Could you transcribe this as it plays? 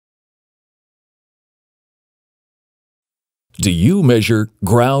Do you measure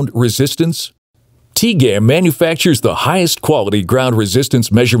ground resistance? TEGAM manufactures the highest quality ground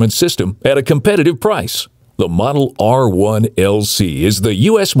resistance measurement system at a competitive price. The Model R1L-C is the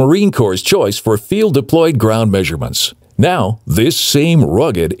U.S. Marine Corps' choice for field-deployed ground measurements. Now, this same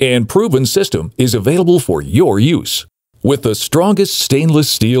rugged and proven system is available for your use. With the strongest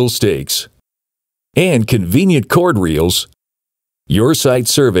stainless steel stakes and convenient cord reels, your site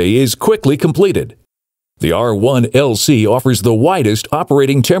survey is quickly completed. The R1L-C offers the widest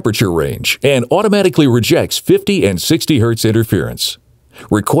operating temperature range and automatically rejects 50 and 60 Hz interference.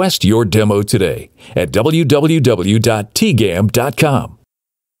 Request your demo today at www.tegam.com.